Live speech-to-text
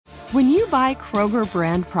When you buy Kroger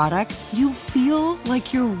brand products, you feel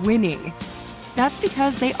like you're winning. That's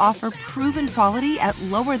because they offer proven quality at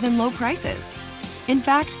lower than low prices. In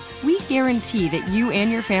fact, we guarantee that you and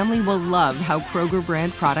your family will love how Kroger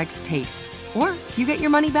brand products taste, or you get your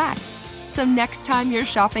money back. So next time you're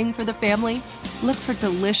shopping for the family, look for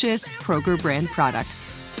delicious Kroger brand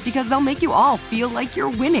products, because they'll make you all feel like you're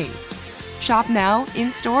winning. Shop now,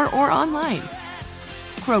 in-store, or online.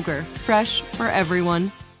 Kroger, fresh for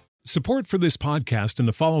everyone. Support for this podcast and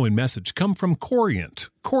the following message come from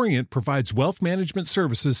Corient. Corient provides wealth management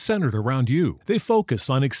services centered around you. They focus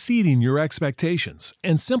on exceeding your expectations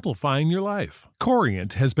and simplifying your life.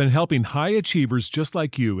 Corient has been helping high achievers just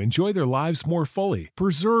like you enjoy their lives more fully,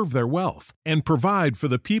 preserve their wealth, and provide for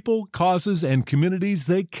the people, causes, and communities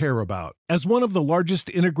they care about. As one of the largest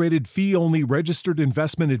integrated fee-only registered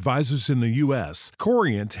investment advisors in the U.S.,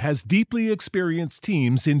 Corient has deeply experienced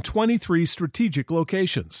teams in 23 strategic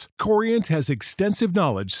locations. Corient has extensive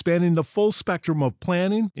knowledge spanning the full spectrum of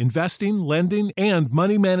planning, investing, lending, and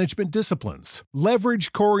money management disciplines.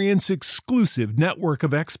 Leverage Corient's exclusive network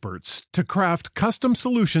of experts to craft custom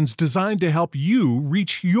solutions designed to help you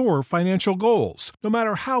reach your financial goals, no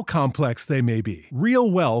matter how complex they may be.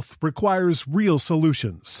 Real wealth requires real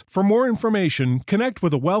solutions. For more information, connect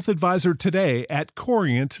with a wealth advisor today at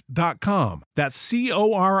Corient.com. That's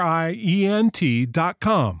Corient.com.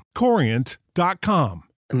 Corient.com.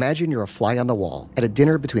 Imagine you're a fly on the wall at a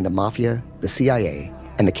dinner between the mafia, the CIA,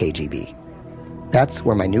 and the KGB. That's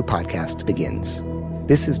where my new podcast begins.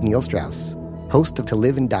 This is Neil Strauss, host of To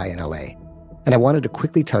Live and Die in LA, and I wanted to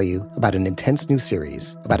quickly tell you about an intense new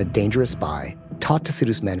series about a dangerous spy taught to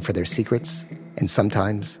seduce men for their secrets and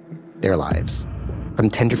sometimes their lives. From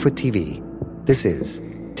Tenderfoot TV, this is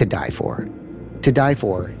To Die For. To Die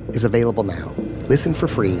For is available now. Listen for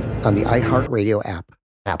free on the iHeartRadio app,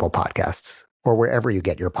 Apple Podcasts, or wherever you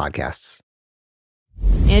get your podcasts.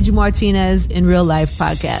 Angie Martinez in Real Life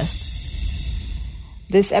podcast.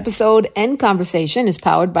 This episode and conversation is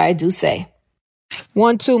powered by Duce.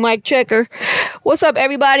 1, 2, mic checker. What's up,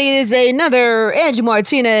 everybody? It is another Angie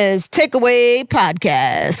Martinez Takeaway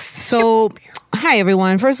podcast. So, hi,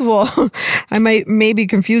 everyone. First of all, I may be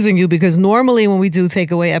confusing you because normally when we do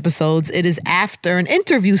takeaway episodes, it is after an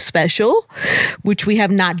interview special, which we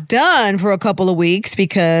have not done for a couple of weeks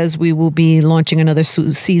because we will be launching another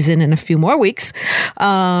season in a few more weeks.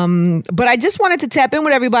 But I just wanted to tap in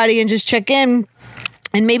with everybody and just check in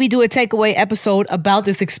and maybe do a takeaway episode about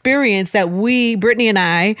this experience that Brittany and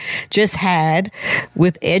I, just had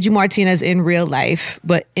with Angie Martinez in real life,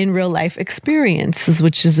 but in real life experiences,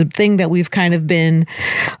 which is a thing that we've kind of been...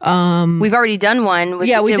 we've already done one. We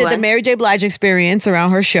did the Mary J. Blige experience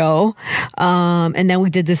around her show. And then we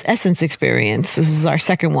did this Essence experience. This is our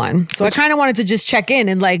second one. So I kind of wanted to just check in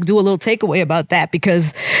and like do a little takeaway about that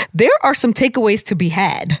because there are some takeaways to be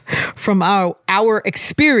had from our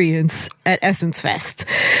experience at Essence Fest.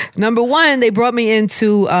 Number one, they brought me in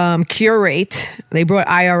to curate. They brought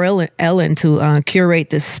IRL in to curate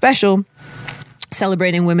this special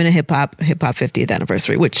celebrating women in hip hop 50th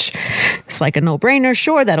anniversary, which is like a no-brainer.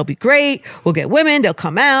 Sure, that'll be great. We'll get women. They'll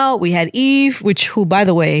come out. We had Eve, who, by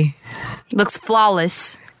the way, looks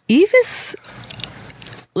flawless. Eve is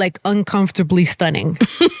like uncomfortably stunning.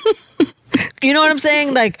 You know what I'm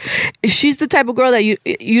saying? Like, she's the type of girl that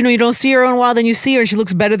you don't see her in a while, then you see her and she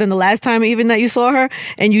looks better than the last time even that you saw her.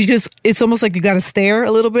 And it's almost like you got to stare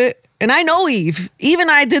a little bit. And I know Eve. Even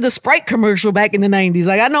I did the Sprite commercial back in the 90s.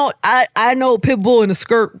 Like, I know Pitbull in a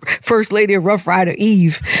skirt, First Lady of Rough Rider,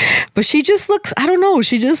 Eve. But she just looks, I don't know.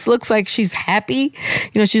 She just looks like she's happy.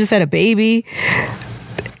 You know, she just had a baby.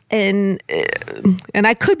 And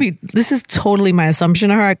I could be, this is totally my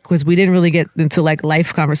assumption of her because we didn't really get into like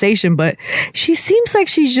life conversation, but she seems like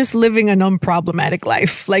she's just living an unproblematic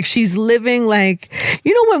life. Like she's living like,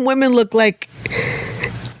 you know, when women look like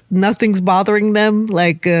nothing's bothering them,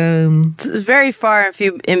 like it's very far and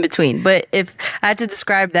few in between. But if I had to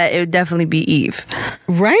describe that, it would definitely be Eve.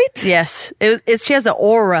 Right? Yes. She has an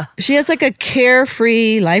aura. She has like a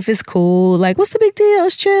carefree, life is cool. Like, what's the big deal?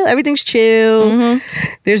 It's chill. Everything's chill.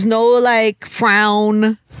 Mm-hmm. There's no like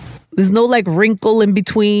frown. There's no like wrinkle in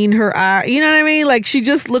between her eye. You know what I mean? Like she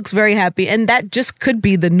just looks very happy. And that just could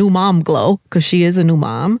be the new mom glow because she is a new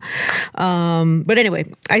mom. But anyway,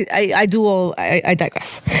 I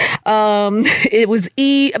digress. It was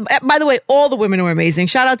by the way, all the women were amazing.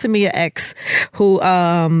 Shout out to Mia X, who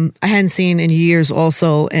I hadn't seen in years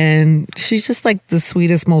also. And she's just like the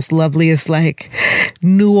sweetest, most loveliest, like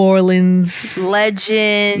New Orleans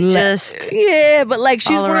legend. Yeah, but like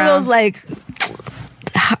she's one of those like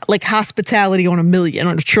like hospitality on a million,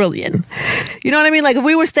 on a trillion. You know what I mean? Like if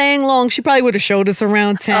we were staying long, she probably would have showed us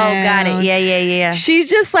around town. Oh, got it. Yeah. She's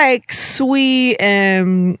just like sweet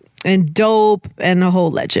and dope and a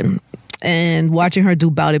whole legend. And watching her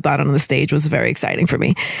do Bout It Bout It on the stage was very exciting for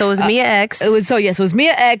me. So it was Mia X. It was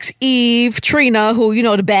Mia X, Eve, Trina, who, you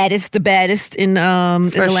know, the baddest in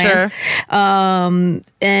the land.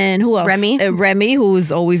 And who else? Remy, who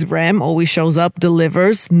is always Rem, always shows up,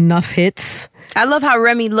 delivers, enough hits. I love how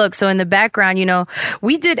Remy looks. So in the background, you know,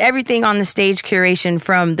 we did everything on the stage curation,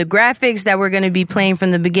 from the graphics that we're going to be playing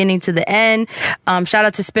from the beginning to the end. Shout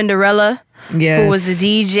out to Spinderella. Yes. Who was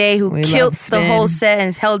the DJ who killed the whole set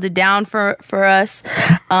and held it down for us.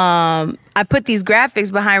 I put these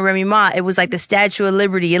graphics behind Remy Ma. It was like the Statue of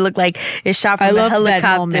Liberty. It looked like it shot from a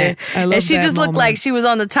helicopter. And she just looked like she was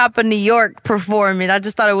on the top of New York performing. I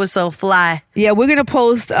just thought it was so fly. Yeah, we're going to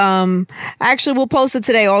post, actually we'll post it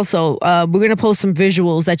today also. We're going to post some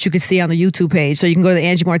visuals that you can see on the YouTube page. So you can go to the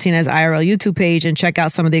Angie Martinez IRL YouTube page and check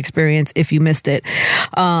out some of the experience if you missed it.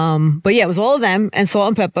 But yeah, it was all of them and Salt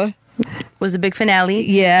and Pepper. Was the big finale.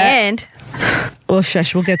 Yeah. And well,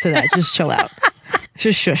 shush, we'll get to that. Just chill out.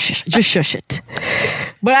 Just shush it.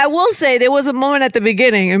 But I will say there was a moment at the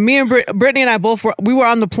beginning, and me and Brittany and I both were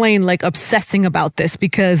on the plane like obsessing about this,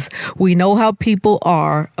 because we know how people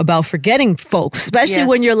are about forgetting folks, especially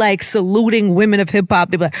when you're like saluting women of hip hop.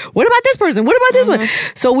 They're like, what about this person? What about this one?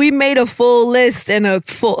 So we made a full list, and a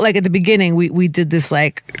full, like at the beginning, we did this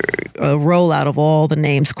like a rollout of all the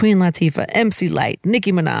names: Queen Latifah, MC Lyte,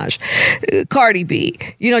 Nicki Minaj, Cardi B,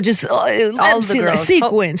 you know, just all MC the girls.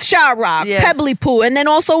 Sequence, Sha Rock, Pebbly Pooh, and then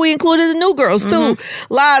also we included the new girls too.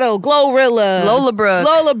 Lotto, Glorilla,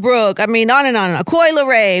 Lola Brooke. I mean, on and on. Coi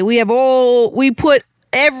Leray. We put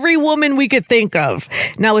every woman we could think of.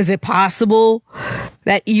 Now, is it possible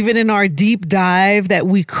that even in our deep dive that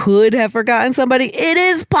we could have forgotten somebody? It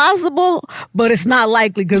is possible, but it's not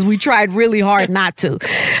likely because we tried really hard not to.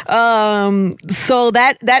 So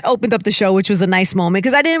that opened up the show, which was a nice moment,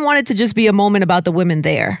 because I didn't want it to just be a moment about the women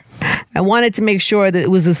there. I wanted to make sure that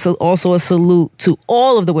it was also a salute to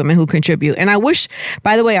all of the women who contribute. And I wish,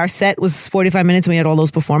 by the way, our set was 45 minutes and we had all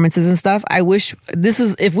those performances and stuff. I wish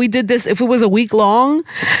if it was a week long,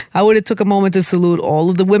 I would have took a moment to salute all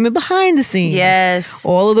of the women behind the scenes. Yes.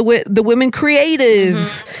 All of the women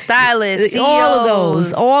creatives. Stylists, CEOs. All of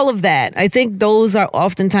those. All of that. I think those are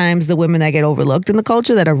oftentimes the women that get overlooked in the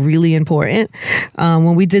culture that are really important.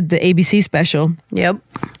 When we did the ABC special. Yep.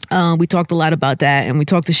 We talked a lot about that, and we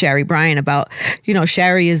talked to Shari Bryan about, you know,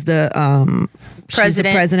 Shari is the she's the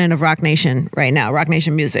president of Rock Nation right now, Rock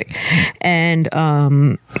Nation Music. And,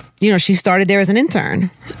 you know, she started there as an intern.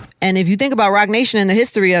 And if you think about Rock Nation and the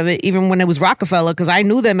history of it, even when it was Rockefeller, because I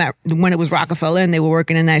knew them when it was Rockefeller and they were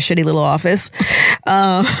working in that shitty little office.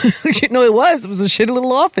 You know, it was a shitty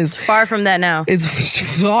little office. Far from that now.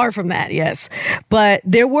 It's far from that, yes. But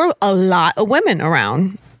there were a lot of women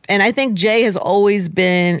around. And I think Jay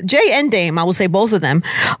and Dame, I will say both of them,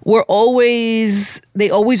 were always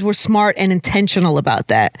were smart and intentional about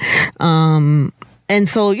that. And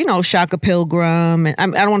so, you know, Shaka Pilgrim, and I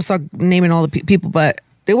don't want to start naming all the people, but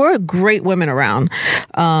there were great women around.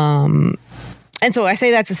 And so I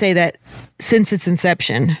say that to say that since its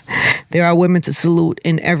inception, there are women to salute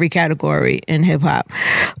in every category in hip hop.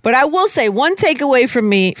 But I will say one takeaway for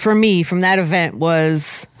me from that event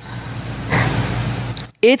was,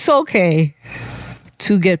 it's okay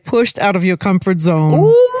to get pushed out of your comfort zone.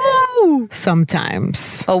 Ooh.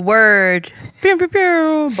 Sometimes. A word. Pew, pew,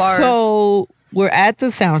 pew. Bars. So we're at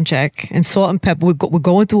the sound check, and Salt and Pepper, we're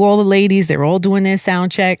going through all the ladies. They're all doing their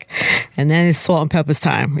sound check, and then it's Salt and Pepper's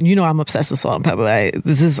time. And you know I'm obsessed with Salt and Pepper.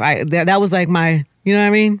 That was like my... You know what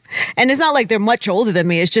I mean? And it's not like they're much older than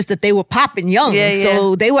me. It's just that they were popping young. Yeah.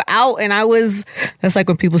 So they were out, and that's like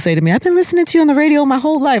when people say to me, I've been listening to you on the radio my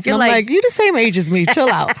whole life. And I'm like, you're the same age as me. Chill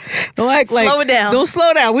out. Don't act slow down. Don't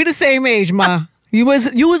slow down. We the same age, ma. You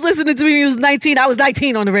was listening to me when you was 19. I was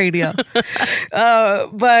 19 on the radio.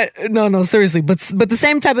 But no, seriously. But the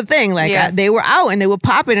same type of thing. Like they were out and they were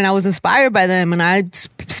popping, and I was inspired by them. And I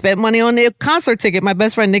spent money on their concert ticket. My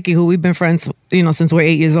best friend Nikki, who we've been friends, you know, since we're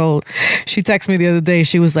 8 years old. She texted me the other day.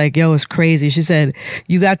 She was like, "Yo, it's crazy." She said,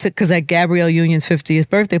 "You got to," because at Gabrielle Union's 50th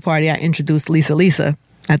birthday party, I introduced Lisa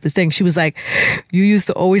at the thing. She was like, "You used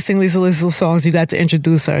to always sing Lisa songs. You got to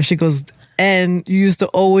introduce her." She goes, "And you used to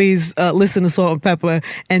always listen to Salt and Pepper,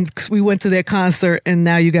 and we went to their concert, and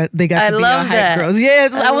now they got to be our hype girls." Yeah,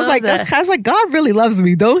 I was like, that's kind of like, God really loves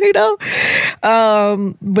me, don't he though?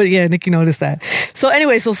 But yeah, Nikki noticed that. So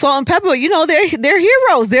anyway, so Salt and Pepper, they're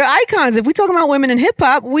heroes. They're icons. If we talk about women in hip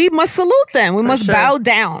hop, we must salute them. We must bow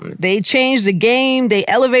down. They changed the game. They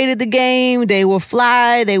elevated the game. They were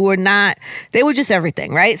fly. They were just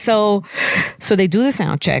everything, right? So they do the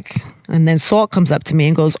sound check. And then Salt comes up to me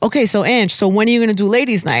and goes, okay, so Ange, so when are you going to do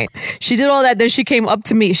ladies night? She did all that. Then she came up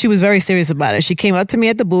to me. She was very serious about it. She came up to me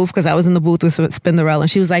at the booth because I was in the booth with Spinderella.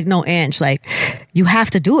 And she was like, no, Ange, like, you have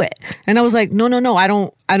to do it. And I was like, no, I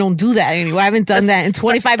don't do that anymore. I haven't done that in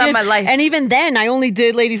 25 years. My life. And even then, I only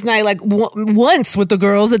did ladies night like once with the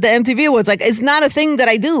girls at the MTV Awards. Like, it's not a thing that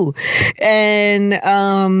I do. And,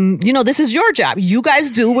 this is your job. You guys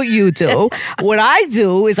do what you do. What I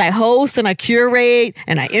do is I host and I curate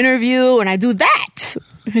and I interview and I do that.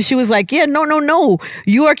 And she was like, yeah, no.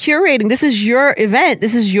 You are curating. This is your event.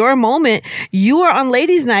 This is your moment. You are on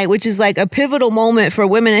ladies night, which is like a pivotal moment for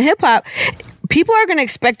women in hip hop. People are going to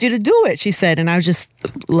expect you to do it, she said. And I was just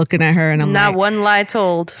looking at her and I'm not like... one lie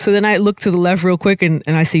told. So then I look to the left real quick and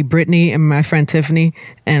I see Brittany and my friend Tiffany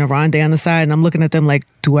and Aronde on the side. And I'm looking at them like,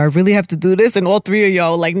 do I really have to do this? And all three of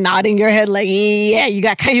y'all like nodding your head like, yeah, you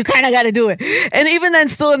kind of got to do it. And even then,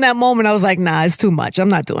 still in that moment, I was like, nah, it's too much. I'm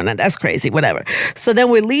not doing that. That's crazy, whatever. So then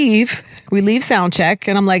we leave sound check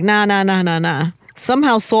and I'm like, nah.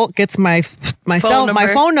 Somehow Salt gets my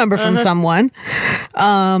phone number from someone.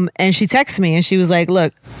 And she texts me and she was like,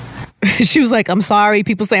 look, she was like, I'm sorry.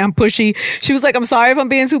 People say I'm pushy. She was like, I'm sorry if I'm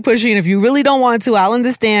being too pushy. And if you really don't want to, I'll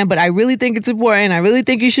understand. But I really think it's important. I really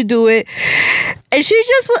think you should do it.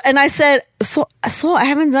 And I said, so I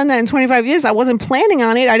haven't done that in 25 years. I wasn't planning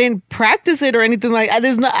on it. I didn't practice it or anything like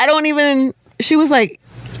that. She was like,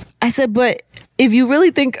 I said, but if you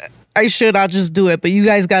really think I should, I'll just do it. But you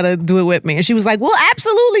guys got to do it with me. And she was like, we'll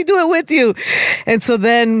absolutely do it with you. And so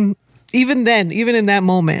then, even in that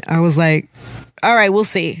moment, I was like, all right, we'll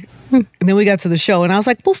see. And then we got to the show and I was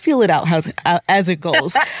like, we'll feel it out as it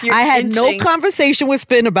goes. I had no conversation with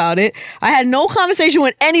Spin about it. I had no conversation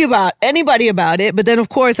with anybody about it. But then, of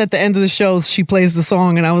course, at the end of the show, she plays the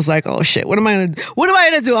song and I was like, oh, shit, what am I going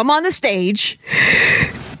to do? I'm on the stage.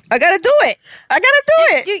 I gotta do it.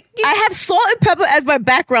 I have Salt and Pepper as my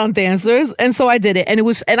background dancers, and so I did it,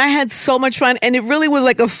 and I had so much fun, and it really was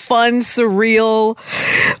like a fun, surreal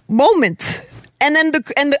moment. And then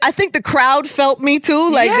I think the crowd felt me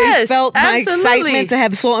too. Like they felt my excitement to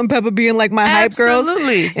have Salt and Pepper being like my hype girls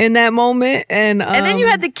in that moment. And then you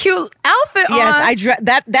had the cute outfit on. Yes,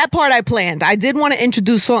 that part I planned. I did want to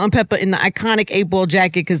introduce Salt and Pepper in the iconic 8-ball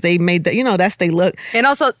jacket because they made that. That's they look. And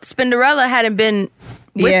also Spinderella hadn't been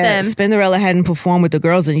with them. Spinderella hadn't performed with the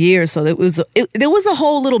girls in years, so there was a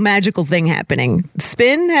whole little magical thing happening.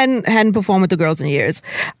 Spin hadn't performed with the girls in years.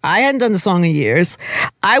 I hadn't done the song in years.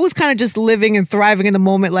 I was kind of just living and thriving in the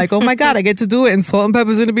moment, like, oh my God, I get to do it, and Salt and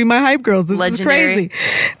Pepper's gonna be my hype girls. This Legendary. is crazy.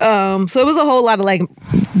 So it was a whole lot of like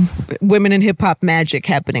women in hip hop magic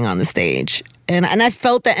happening on the stage, and I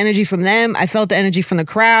felt the energy from them. I felt the energy from the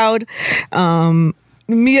crowd.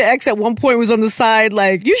 Mia X at one point was on the side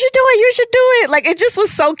like, you should do it. Like, it just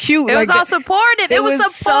was so cute. It was all supportive. It was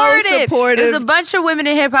supportive. So supportive. It was a bunch of women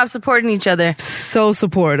in hip hop supporting each other. So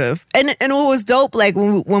supportive. And what was dope, like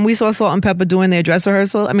when we saw Salt and Pepper doing their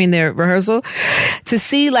rehearsal, to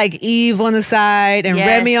see like Eve on the side and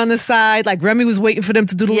Remy on the side, like Remy was waiting for them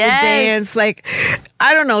to do the little dance. Like,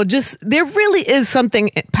 I don't know, just there really is something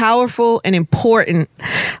powerful and important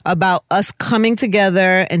about us coming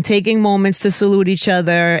together and taking moments to salute each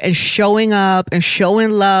other and showing up and showing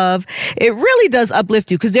love. It really does uplift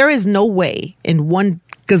you because there is no way in one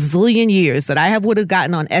gazillion years that I would have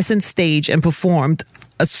gotten on Essence stage and performed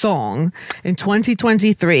a song in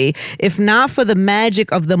 2023 if not for the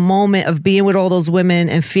magic of the moment of being with all those women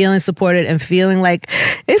and feeling supported and feeling like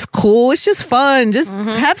it's cool, it's just fun, just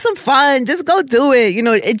have some fun, just go do it.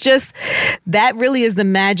 It just, that really is the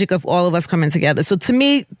magic of all of us coming together. So to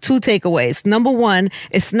me, 2 takeaways. Number 1,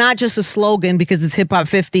 it's not just a slogan because it's Hip Hop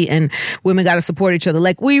 50 and women got to support each other.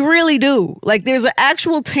 Like, we really do. Like, there's an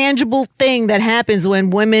actual tangible thing that happens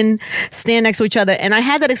when women stand next to each other. And I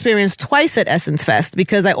had that experience twice at Essence Fest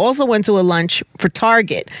because I also went to a lunch for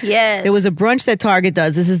Target. Yes. There was a brunch that Target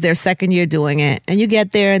does. This is their 2nd year doing it. And you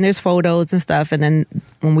get there and there's photos and stuff. And then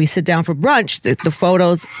when we sit down for brunch, the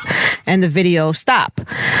photos and the video stop.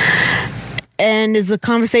 And it's a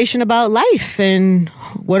conversation about life and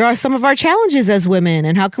what are some of our challenges as women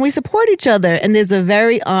and how can we support each other. And there's a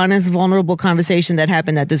very honest, vulnerable conversation that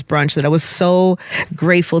happened at this brunch that I was so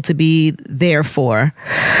grateful to be there for.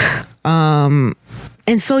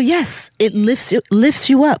 And so, yes, it lifts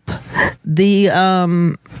you up.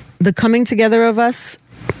 The coming together of us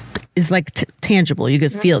is like tangible. You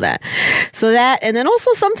could feel that. So that, and then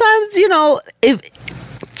also sometimes,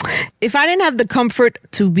 if I didn't have the comfort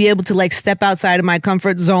to be able to like step outside of my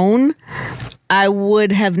comfort zone, I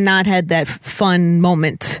would have not had that fun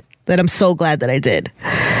moment that I'm so glad that I did.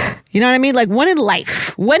 You know what I mean? Like, when in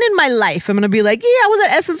my life, I'm going to be like, yeah, I was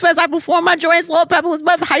at Essence Fest. I performed my Joy and Slow Pepper was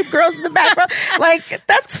my hype girls in the background. Like,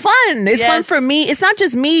 that's fun. It's fun for me. It's not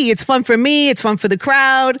just me. It's fun for me. It's fun for the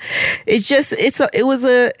crowd. It's just, it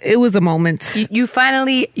was a moment. You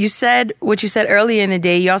said what you said earlier in the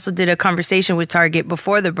day. You also did a conversation with Target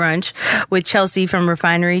before the brunch with Chelsea from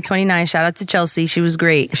Refinery 29. Shout out to Chelsea. She was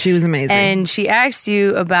great. She was amazing. And she asked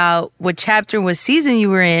you about what chapter, what season you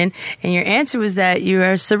were in. And your answer was that you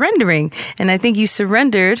are surrendering. And I think you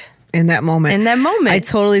surrendered in that moment. I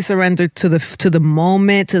totally surrendered to the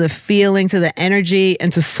moment, to the feeling, to the energy,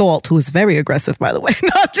 and to Salt, who is very aggressive, by the way. No,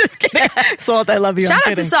 I'm just kidding. Salt, I love you. Shout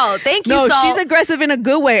out to Salt. Thank you, Salt. No, Salt. she's aggressive in a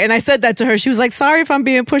good way. And I said that to her. She was like, sorry if I'm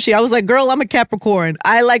being pushy. I was like, girl, I'm a Capricorn.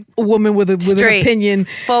 I like a woman with an opinion.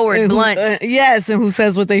 Forward, blunt. Yes, and who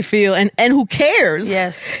says what they feel and who cares.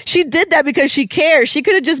 Yes. She did that because she cares. She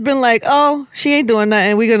could have just been like, oh, she ain't doing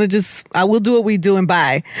nothing. We're going to we'll do what we do and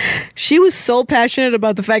bye. She was so passionate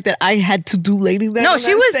about the fact that I had to do ladies that. No,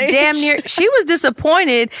 she was stage. Damn near. She was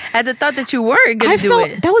disappointed at the thought that you weren't going to do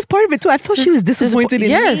it. That was part of it too. I felt she was disappointed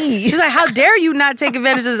in me. She's like, "How dare you not take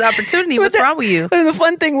advantage of this opportunity? What's wrong with you?" And the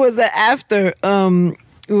fun thing was that after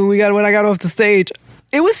when I got off the stage,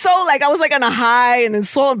 it was so like I was like on a high, and then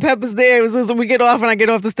Salt and Pepper's there. It was so we get off and I get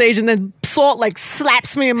off the stage, and then Salt like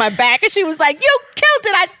slaps me in my back, and she was like, "You killed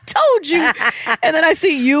it! I told you!" And then I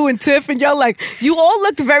see you and Tiff, and y'all like, you all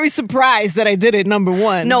looked very surprised that I did it. Number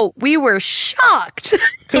one, no, we were shocked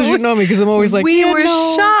because you know me, because I'm always like, we were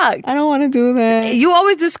shocked. I don't want to do that. You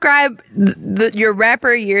always describe your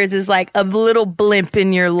rapper years as like a little blimp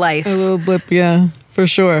in your life. A little blip, yeah, for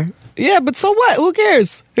sure. Yeah, but so what? Who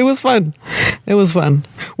cares? It was fun. It was fun.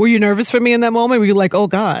 Were you nervous for me in that moment? Were you like, oh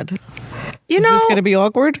God, is this going to be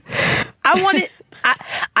awkward?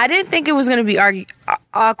 I didn't think it was going to be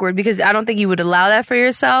awkward because I don't think you would allow that for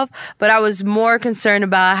yourself. But I was more concerned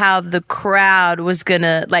about how the crowd was going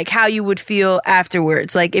to, like, how you would feel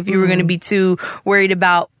afterwards. Like, if you were going to be too worried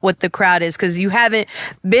about what the crowd is, because you haven't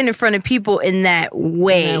been in front of people in that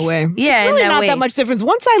way. Yeah, it's really not that much difference.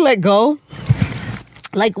 Once I let go.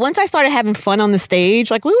 Like, once I started having fun on the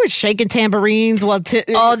stage, like, we were shaking tambourines while...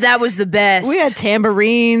 oh, that was the best. We had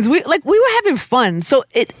tambourines. We were having fun. So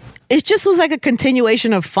it just was like a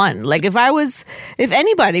continuation of fun. Like, if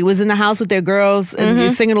anybody was in the house with their girls and you're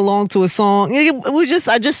singing along to a song,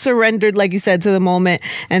 I just surrendered, like you said, to the moment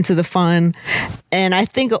and to the fun. And I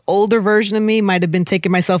think an older version of me might have been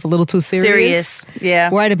taking myself a little too serious. Yeah.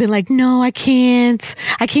 Where I'd have been like, no, I can't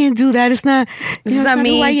do that. It's not, it's not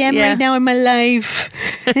me. who I am right now in my life.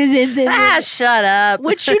 Shut up.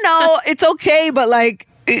 Which, it's okay, but like,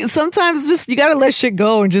 sometimes just you gotta let shit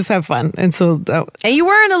go and just have fun. And so and you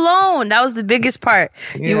weren't alone. That was the biggest part.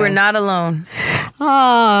 Yeah. You were not alone.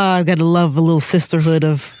 I've got to love a little sisterhood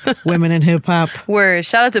of women in hip hop. Word.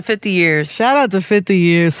 Shout out to 50 years. Shout out to 50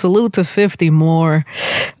 years. Salute to 50 more.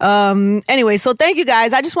 Anyway, so thank you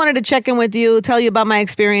guys. I just wanted to check in with you, tell you about my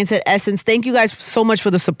experience at Essence. Thank you guys so much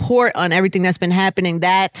for the support on everything that's been happening.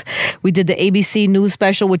 We did the ABC News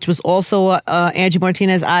special, which was also Angie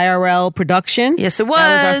Martinez IRL production. Yes, it was.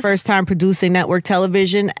 That was our first time producing network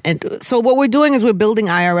television. And so what we're doing is we're building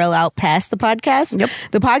IRL out past the podcast. Yep.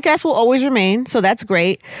 The podcast will always remain, so that's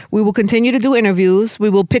great. We will continue to do interviews. We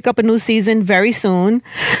will pick up a new season very soon.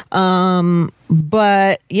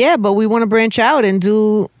 But we want to branch out and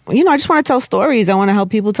do, I just want to tell stories. I want to help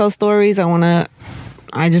people tell stories.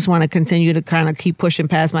 I just want to continue to kind of keep pushing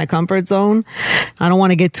past my comfort zone. I don't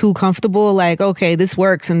want to get too comfortable, like, okay, this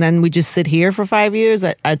works, and then we just sit here for 5 years.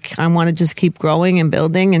 I want to just keep growing and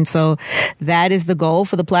building, and so that is the goal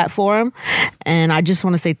for the platform. And I just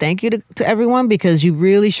want to say thank you to everyone, because you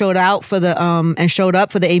really showed out for the and showed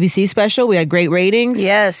up for the ABC special. We had great ratings.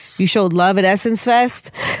 Yes. You showed love at Essence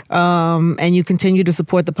Fest, and you continue to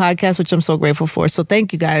support the podcast, which I'm so grateful for. So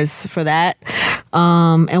thank you guys for that.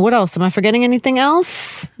 And what else? Am I forgetting anything else?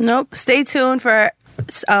 Nope. Stay tuned for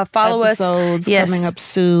follow episodes us. Coming up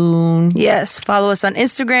soon. Yes. Follow us on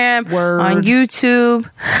Instagram, on YouTube,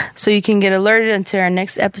 so you can get alerted until our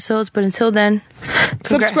next episodes. But until then,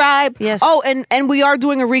 subscribe. Yes. Oh, and we are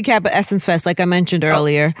doing a recap of Essence Fest, like I mentioned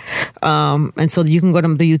earlier. And so you can go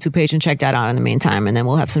to the YouTube page and check that out in the meantime. And then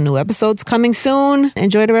we'll have some new episodes coming soon.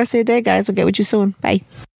 Enjoy the rest of your day, guys. We'll get with you soon. Bye.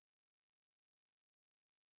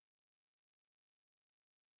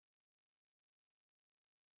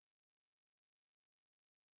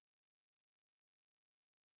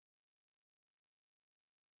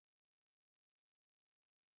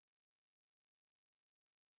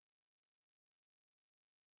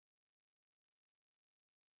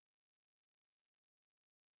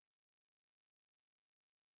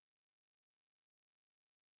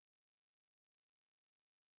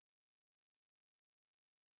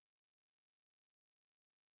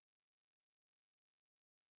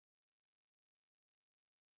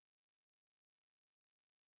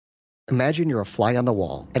 Imagine you're a fly on the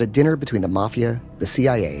wall at a dinner between the mafia, the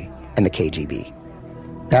CIA, and the KGB.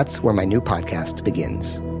 That's where my new podcast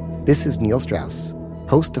begins. This is Neil Strauss,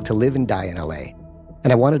 host of To Live and Die in LA,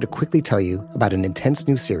 and I wanted to quickly tell you about an intense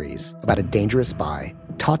new series about a dangerous spy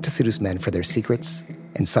taught to seduce men for their secrets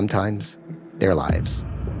and sometimes their lives.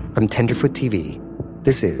 From Tenderfoot TV,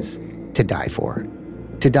 this is To Die For.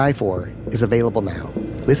 To Die For is available now.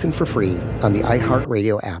 Listen for free on the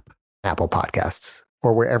iHeartRadio app, Apple Podcasts,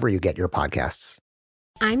 or wherever you get your podcasts.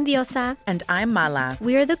 I'm Diosa. And I'm Mala.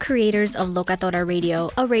 We are the creators of Locatora Radio,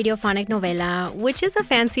 a radiophonic novela, which is a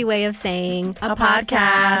fancy way of saying a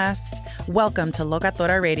podcast. Welcome to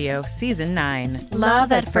Locatora Radio, Season 9.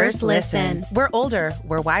 Love at first listen. We're older,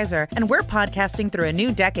 we're wiser, and we're podcasting through a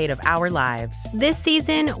new decade of our lives. This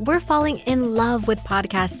season, we're falling in love with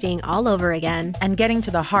podcasting all over again. And getting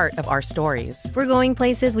to the heart of our stories. We're going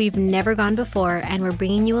places we've never gone before, and we're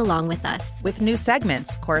bringing you along with us. With new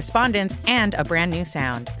segments, correspondence, and a brand new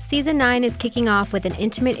sound. Season 9 is kicking off with an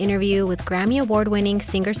intimate interview with Grammy Award-winning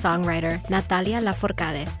singer-songwriter Natalia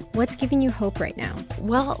Lafourcade. What's giving you hope right now?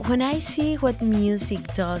 Well, when I see what music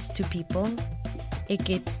does to people, it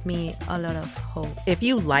gives me a lot of hope. If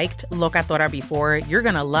you liked Locatora before, you're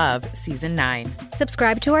going to love Season 9.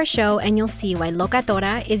 Subscribe to our show and you'll see why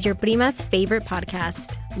Locatora is your prima's favorite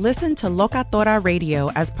podcast. Listen to Locatora Radio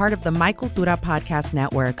as part of the My Cultura Podcast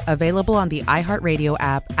Network, available on the iHeartRadio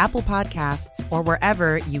app, Apple Podcasts, or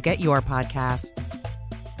wherever you get your podcasts.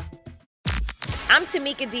 I'm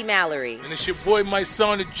Tamika D. Mallory. And it's your boy, my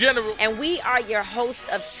son, the General. And we are your hosts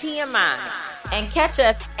of TMI. And catch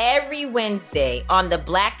us every Wednesday on the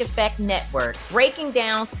Black Effect Network, breaking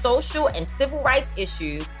down social and civil rights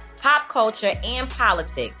issues, pop culture, and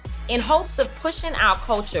politics, in hopes of pushing our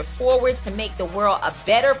culture forward to make the world a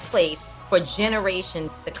better place for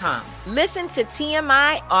generations to come. Listen to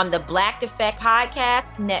TMI on the Black Effect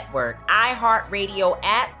Podcast Network, iHeartRadio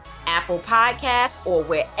app, Apple Podcasts, or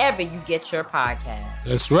wherever you get your podcasts.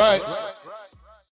 That's right.